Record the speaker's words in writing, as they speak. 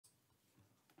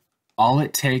All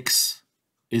it takes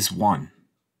is one.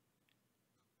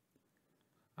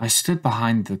 I stood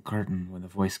behind the curtain when the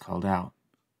voice called out.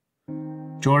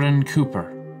 Jordan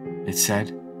Cooper, it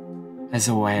said, as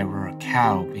though I were a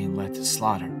cow being led to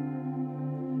slaughter.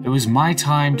 It was my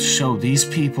time to show these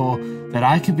people that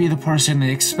I could be the person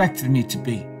they expected me to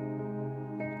be.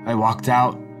 I walked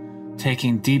out,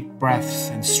 taking deep breaths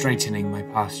and straightening my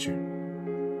posture.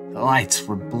 The lights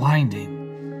were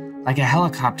blinding, like a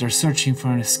helicopter searching for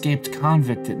an escaped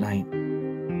convict at night.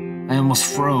 I almost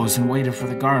froze and waited for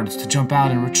the guards to jump out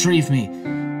and retrieve me,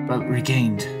 but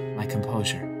regained my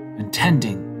composure,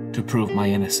 intending to prove my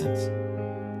innocence.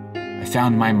 I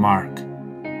found my mark,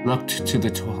 looked to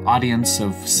the audience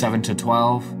of 7 to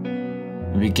 12,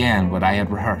 and began what I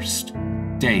had rehearsed,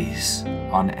 days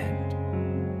on end.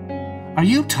 Are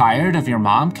you tired of your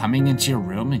mom coming into your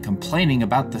room and complaining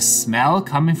about the smell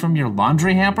coming from your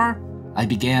laundry hamper? I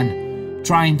began,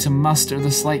 trying to muster the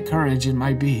slight courage in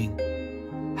my being.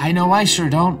 I know I sure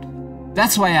don't.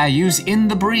 That's why I use In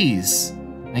the Breeze.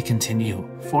 I continue,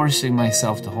 forcing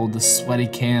myself to hold the sweaty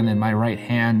can in my right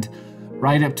hand,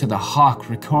 right up to the hawk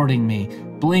recording me,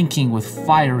 blinking with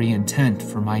fiery intent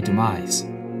for my demise.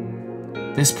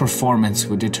 This performance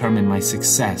would determine my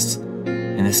success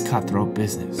in this cutthroat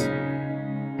business.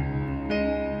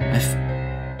 I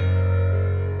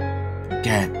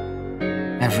forget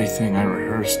everything I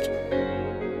rehearsed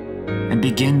and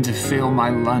begin to feel my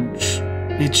lunch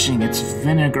itching its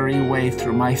vinegary way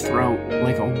through my throat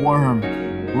like a worm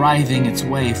writhing its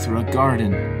way through a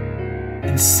garden.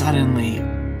 And suddenly,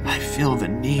 I feel the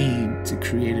need to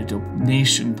create a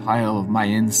donation pile of my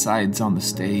insides on the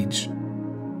stage.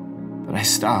 But I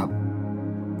stop.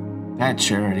 That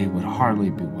charity would hardly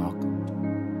be welcomed.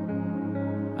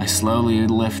 I slowly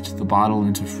lift the bottle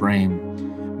into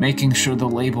frame, making sure the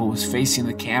label was facing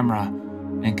the camera,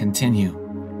 and continue.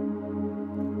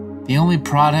 The only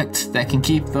product that can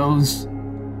keep those...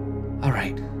 All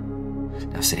right,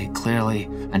 now say it clearly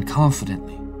and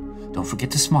confidently. Don't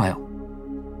forget to smile.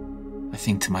 I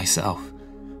think to myself,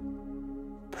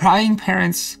 prying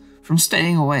parents from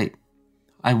staying awake.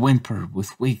 I whimper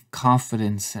with weak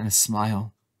confidence and a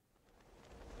smile.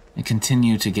 I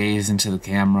continue to gaze into the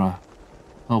camera,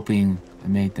 hoping I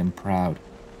made them proud.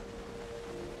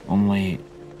 Only,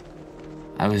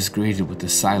 I was greeted with the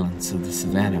silence of the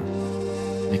savannah,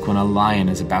 like when a lion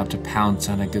is about to pounce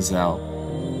on a gazelle.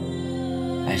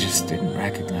 I just didn't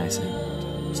recognize it.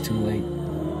 It was too late.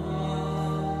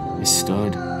 I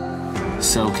stood,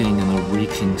 soaking in the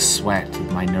reeking sweat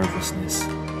of my nervousness,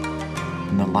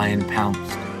 and the lion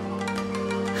pounced.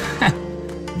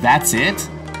 That's it?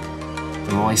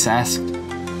 The voice asked.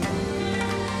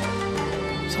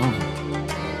 It's over.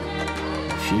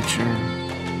 My future,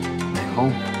 my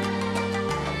hope.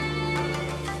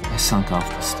 I sunk off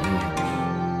the stage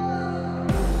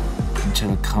into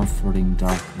the comforting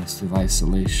darkness of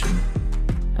isolation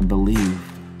and believed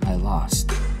I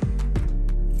lost.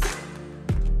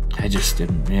 I just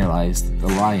didn't realize that the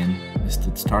lion missed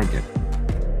its target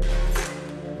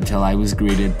until I was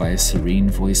greeted by a serene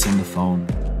voice on the phone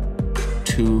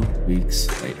 2 weeks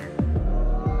later.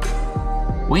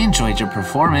 We enjoyed your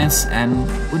performance and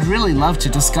would really love to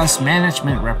discuss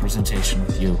management representation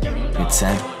with you, it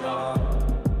said.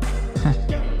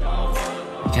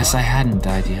 I guess I hadn't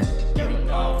died yet.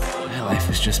 My life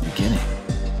was just beginning.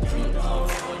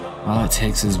 All it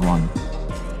takes is one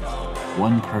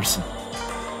person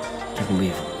to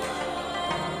believe it.